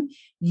CRM,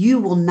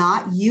 you will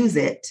not use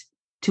it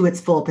to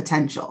its full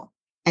potential.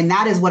 And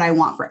that is what I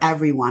want for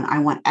everyone. I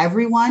want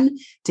everyone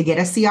to get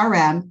a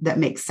CRM that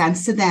makes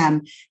sense to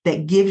them,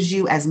 that gives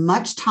you as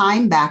much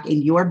time back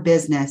in your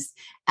business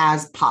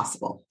as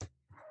possible.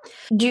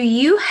 Do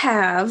you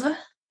have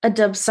a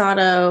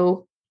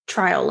Dubsado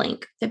trial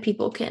link that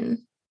people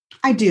can?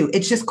 I do.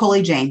 It's just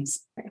Coley James.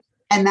 Okay.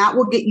 And that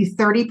will get you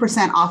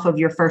 30% off of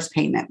your first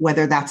payment,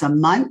 whether that's a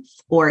month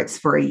or it's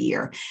for a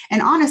year.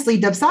 And honestly,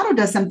 Dubsado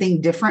does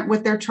something different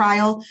with their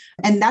trial.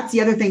 And that's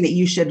the other thing that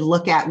you should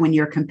look at when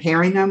you're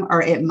comparing them,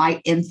 or it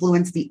might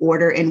influence the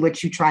order in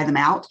which you try them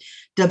out.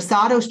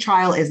 Dubsado's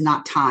trial is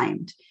not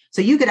timed.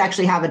 So you could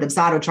actually have a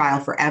Dubsado trial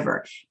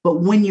forever.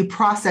 But when you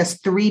process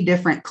 3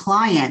 different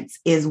clients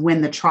is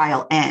when the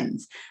trial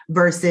ends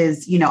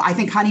versus, I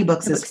think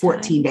HoneyBooks is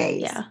 14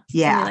 days.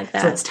 Yeah. Like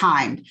so it's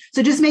timed.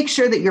 So just make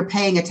sure that you're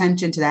paying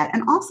attention to that.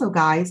 And also,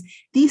 guys,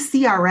 these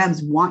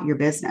CRMs want your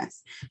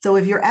business. So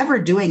if you're ever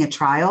doing a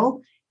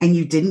trial and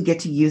you didn't get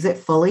to use it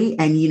fully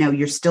and,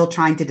 you're still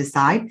trying to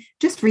decide,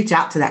 just reach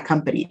out to that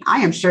company. I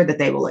am sure that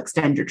they will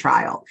extend your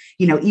trial,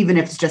 even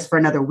if it's just for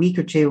another week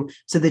or 2,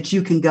 so that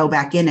you can go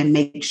back in and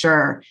make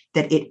sure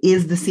that it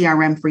is the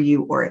CRM for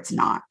you or it's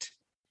not.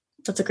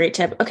 That's a great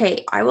tip.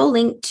 Okay. I will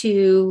link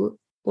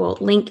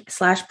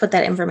 /put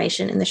that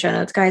information in the show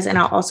notes, guys. And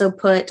I'll also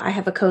I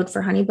have a code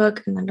for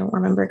HoneyBook and I don't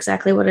remember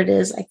exactly what it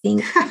is. I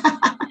think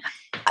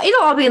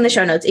it'll all be in the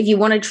show notes. If you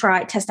want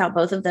to test out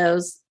both of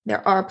those,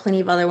 there are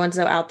plenty of other ones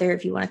though out there.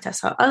 If you want to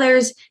test out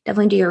others,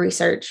 definitely do your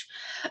research.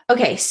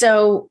 Okay.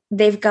 So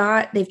they've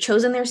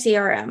chosen their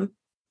CRM.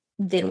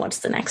 Then what's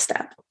the next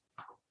step?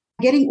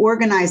 Getting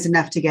organized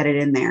enough to get it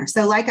in there.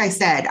 So like I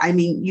said,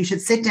 you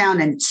should sit down,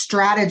 and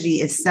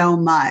strategy is so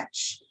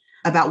much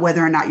about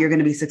whether or not you're going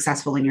to be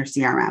successful in your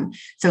CRM.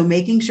 So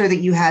making sure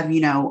that you have,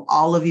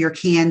 all of your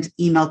canned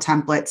email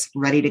templates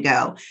ready to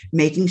go,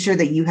 making sure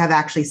that you have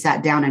actually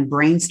sat down and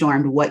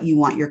brainstormed what you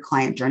want your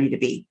client journey to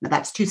be. Now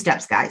that's 2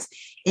 steps, guys.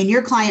 In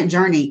your client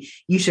journey,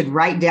 you should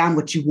write down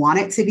what you want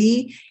it to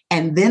be.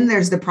 And then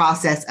there's the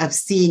process of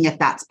seeing if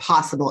that's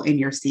possible in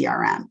your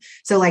CRM.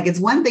 So like, it's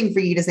one thing for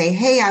you to say,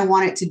 hey, I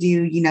want it to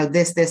do,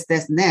 this, this,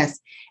 this, and this.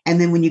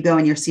 And then when you go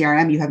in your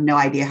CRM, you have no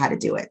idea how to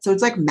do it. So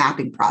it's like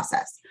mapping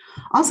process.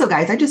 Also,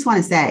 guys, I just want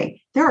to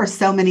say there are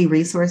so many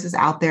resources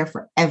out there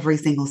for every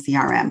single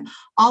CRM.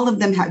 All of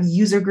them have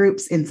user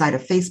groups inside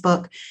of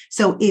Facebook.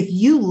 So if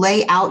you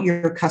lay out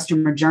your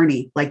customer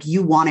journey like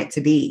you want it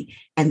to be,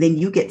 and then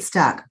you get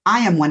stuck, I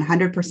am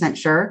 100%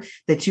 sure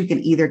that you can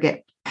either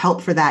get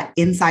help for that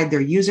inside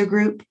their user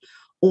group,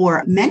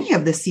 or many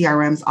of the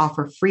CRMs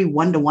offer free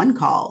one-to-one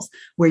calls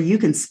where you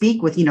can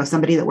speak with,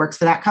 somebody that works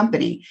for that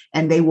company,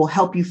 and they will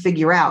help you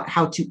figure out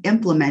how to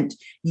implement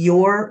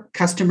your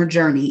customer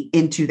journey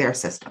into their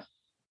system.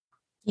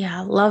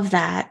 Yeah, love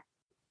that.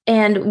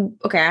 And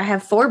okay, I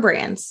have 4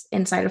 brands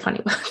inside of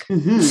Honeybook.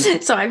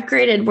 Mm-hmm. So I've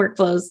created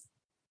workflows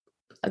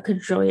a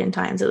quadrillion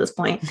times at this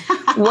point.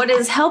 What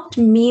has helped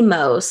me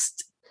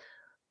most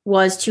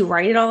was to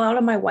write it all out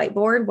on my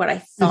whiteboard, what I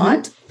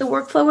thought the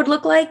workflow would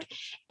look like.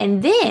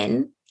 And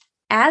then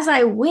as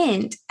I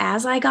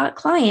got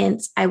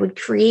clients, I would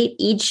create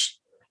each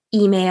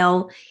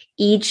email,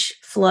 each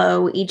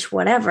flow, each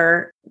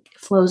whatever.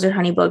 Flows are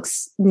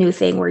Honeybook's new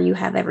thing where you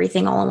have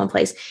everything all in one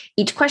place.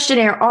 Each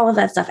questionnaire, all of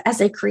that stuff.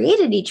 As I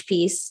created each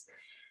piece,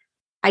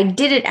 I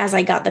did it as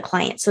I got the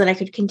client so that I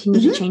could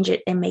continue to change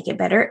it and make it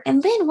better.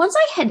 And then once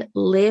I had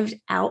lived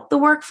out the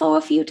workflow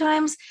a few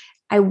times,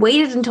 I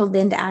waited until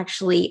then to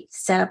actually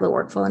set up the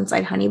workflow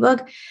inside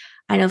Honeybook.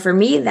 I know for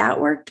me, that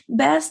worked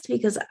best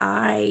because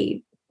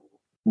I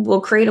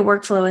will create a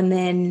workflow and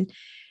then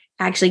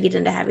actually get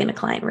into having a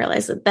client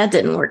realize that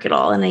didn't work at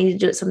all and I need to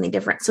do it something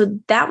different. So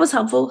that was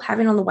helpful,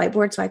 having on the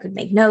whiteboard so I could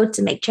make notes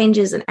and make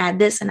changes and add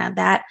this and add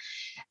that.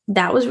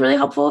 That was really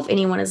helpful. If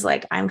anyone is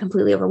like, I'm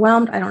completely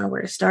overwhelmed, I don't know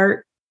where to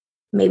start,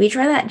 maybe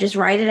try that. Just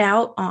write it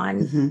out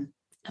on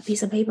a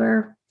piece of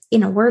paper,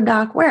 in a Word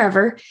doc,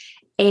 wherever,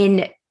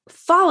 and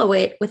follow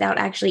it without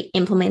actually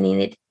implementing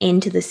it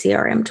into the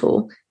CRM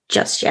tool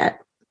just yet.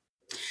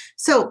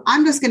 So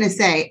I'm just going to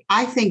say,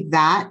 I think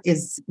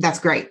that's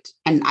great.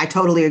 And I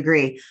totally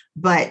agree.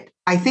 But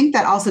I think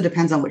that also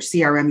depends on which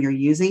CRM you're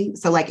using.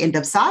 So like in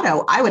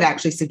Dubsado, I would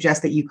actually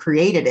suggest that you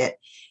created it.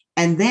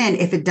 And then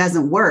if it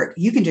doesn't work,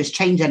 you can just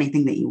change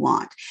anything that you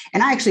want.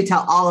 And I actually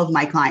tell all of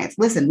my clients,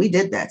 listen, we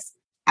did this.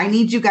 I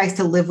need you guys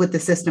to live with the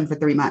system for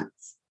 3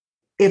 months.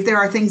 If there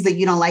are things that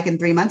you don't like in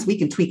 3 months, we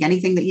can tweak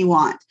anything that you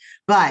want.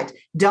 But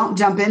don't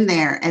jump in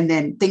there and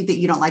then think that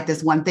you don't like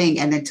this one thing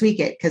and then tweak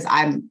it, because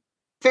I'm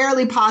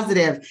fairly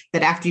positive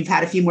that after you've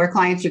had a few more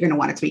clients, you're going to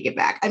want to tweak it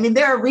back. I mean,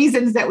 there are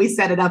reasons that we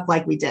set it up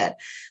like we did.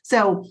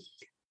 So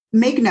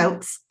make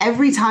notes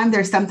every time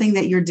there's something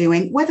that you're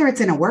doing, whether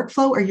it's in a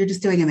workflow or you're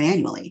just doing it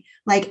manually.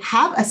 Like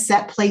have a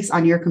set place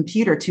on your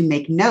computer to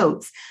make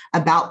notes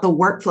about the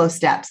workflow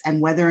steps and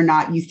whether or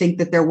not you think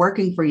that they're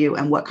working for you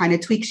and what kind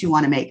of tweaks you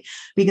want to make.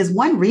 Because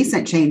one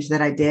recent change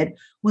that I did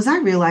was I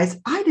realized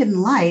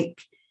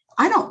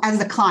as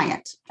a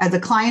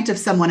client of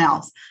someone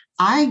else,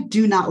 I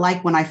do not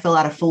like when I fill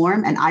out a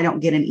form and I don't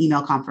get an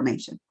email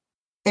confirmation.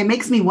 It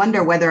makes me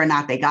wonder whether or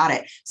not they got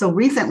it. So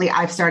recently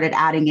I've started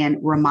adding in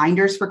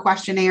reminders for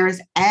questionnaires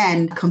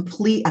and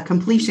a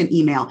completion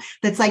email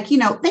that's like,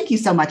 thank you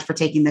so much for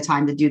taking the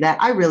time to do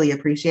that. I really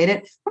appreciate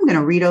it. I'm going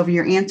to read over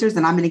your answers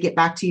and I'm going to get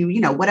back to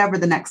you, whatever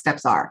the next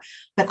steps are.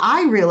 But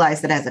I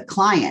realized that as a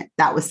client,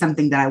 that was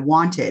something that I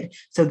wanted.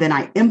 So then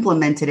I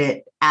implemented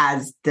it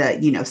as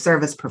the,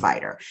 service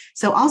provider.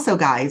 So also,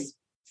 guys,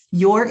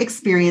 your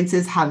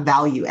experiences have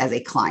value as a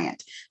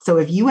client. So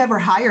if you ever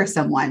hire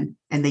someone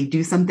and they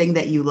do something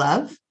that you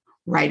love,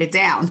 write it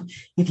down.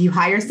 If you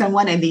hire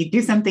someone and they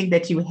do something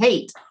that you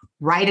hate,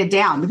 write it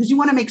down, because you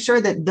want to make sure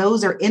that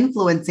those are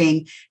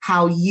influencing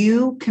how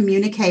you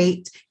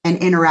communicate and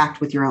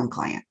interact with your own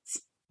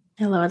clients.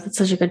 I love it. That's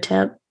such a good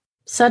tip.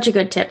 Such a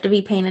good tip to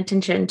be paying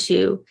attention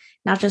to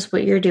not just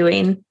what you're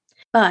doing,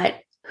 but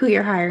who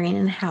you're hiring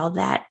and how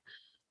that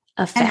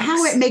affects. And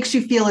how it makes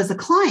you feel as a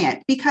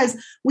client, because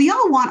we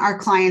all want our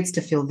clients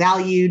to feel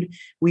valued.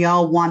 We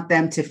all want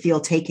them to feel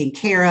taken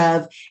care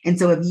of. And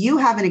so if you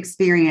have an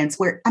experience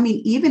where,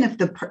 even if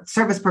the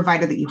service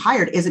provider that you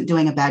hired isn't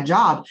doing a bad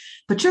job,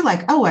 but you're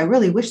like, oh, I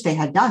really wish they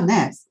had done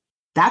this,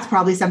 that's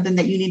probably something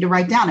that you need to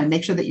write down and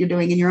make sure that you're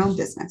doing in your own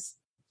business.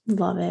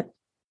 Love it.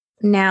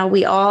 Now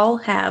we all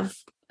have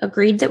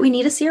agreed that we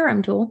need a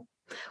CRM tool.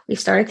 We've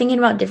started thinking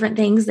about different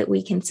things that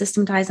we can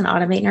systematize and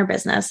automate in our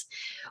business.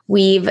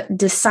 We've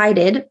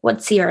decided what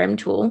CRM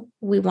tool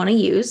we want to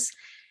use,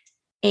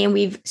 and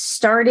we've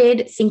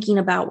started thinking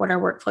about what our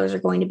workflows are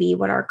going to be,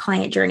 what our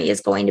client journey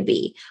is going to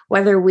be,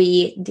 whether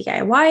we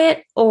DIY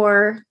it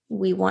or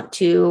we want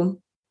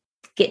to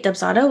get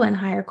Dubsado and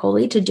hire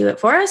Coley to do it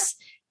for us.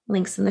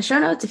 Links in the show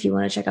notes if you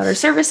want to check out our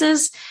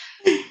services.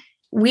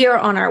 We are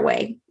on our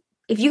way.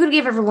 if you could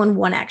give everyone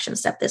one action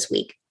step this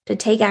week to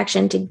take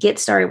action to get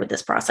started with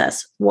this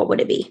process, what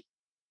would it be?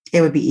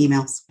 It would be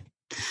emails.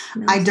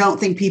 I don't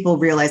think people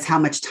realize how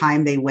much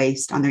time they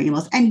waste on their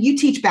emails. And you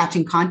teach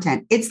batching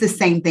content. It's the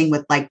same thing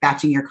with like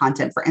batching your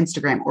content for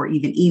Instagram or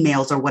even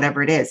emails or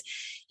whatever it is.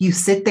 You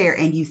sit there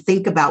and you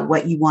think about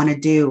what you want to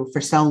do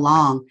for so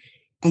long,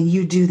 and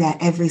you do that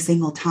every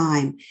single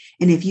time.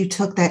 And if you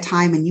took that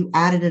time and you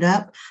added it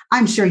up,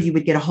 I'm sure you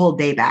would get a whole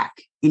day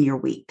back in your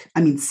week. I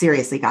mean,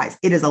 seriously, guys,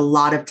 it is a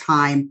lot of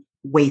time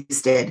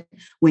wasted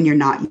when you're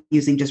not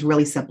using just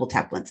really simple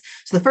templates.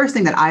 So the first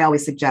thing that I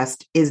always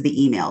suggest is the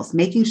emails,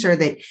 making sure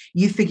that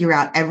you figure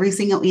out every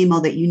single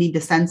email that you need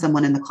to send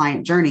someone in the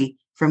client journey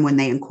from when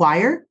they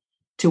inquire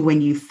to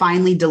when you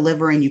finally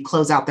deliver and you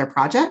close out their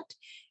project.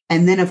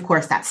 And then, of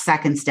course, that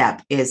second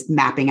step is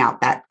mapping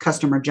out that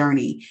customer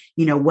journey,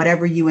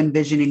 whatever you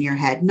envision in your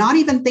head, not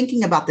even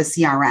thinking about the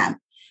CRM,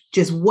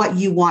 just what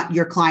you want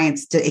your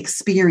clients to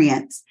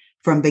experience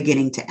from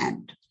beginning to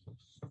end.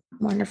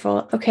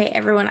 Wonderful. Okay,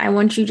 everyone, I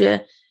want you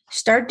to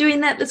start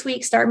doing that this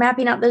week. Start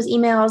mapping out those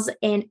emails.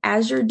 And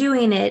as you're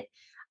doing it,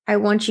 I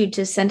want you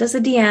to send us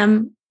a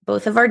DM.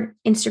 Both of our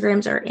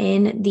Instagrams are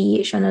in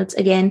the show notes.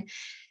 Again,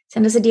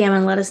 send us a DM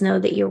and let us know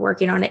that you're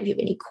working on it. If you have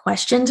any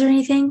questions or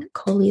anything,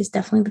 Coley is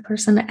definitely the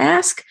person to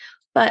ask,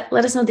 but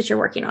let us know that you're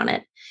working on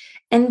it.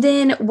 And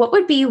then what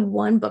would be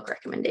one book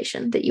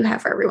recommendation that you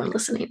have for everyone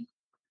listening?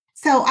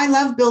 So I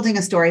love Building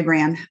a Story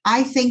Brand.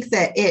 I think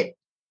that it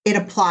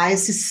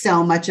applies to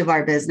so much of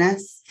our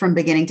business from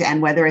beginning to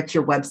end, whether it's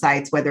your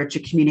websites, whether it's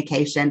your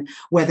communication,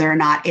 whether or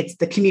not it's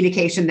the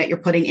communication that you're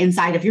putting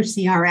inside of your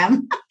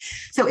CRM.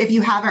 So if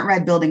you haven't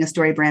read Building a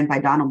Story Brand by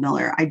Donald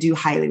Miller, I do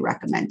highly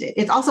recommend it.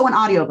 It's also an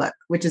audiobook,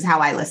 which is how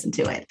I listen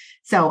to it.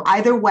 So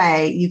either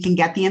way, you can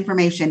get the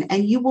information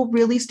and you will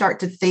really start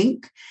to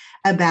think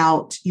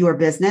about your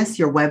business,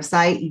 your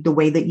website, the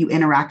way that you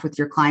interact with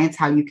your clients,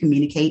 how you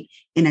communicate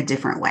in a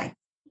different way.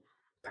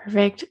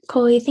 Perfect.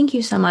 Coley, thank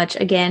you so much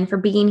again for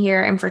being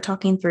here and for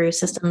talking through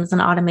systems and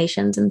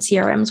automations and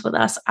CRMs with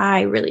us.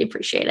 I really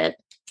appreciate it.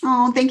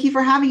 Oh, thank you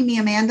for having me,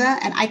 Amanda.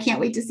 And I can't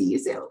wait to see you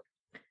soon.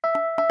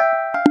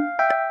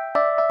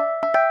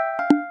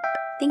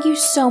 Thank you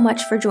so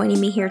much for joining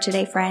me here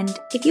today, friend.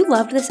 If you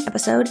loved this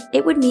episode,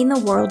 it would mean the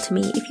world to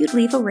me if you'd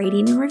leave a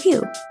rating and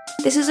review.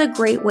 This is a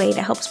great way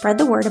to help spread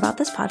the word about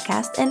this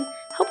podcast and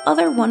help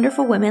other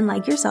wonderful women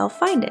like yourself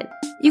find it.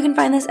 You can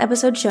find this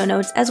episode show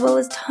notes as well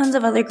as tons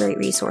of other great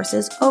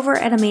resources over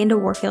at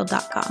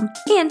amandawarfield.com.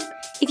 And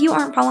if you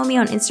aren't following me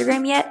on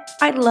Instagram yet,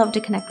 I'd love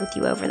to connect with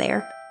you over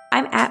there.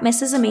 I'm at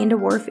Mrs. Amanda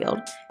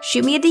Warfield.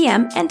 Shoot me a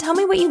DM and tell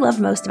me what you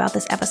loved most about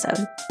this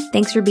episode.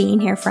 Thanks for being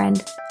here,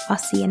 friend. I'll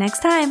see you next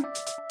time.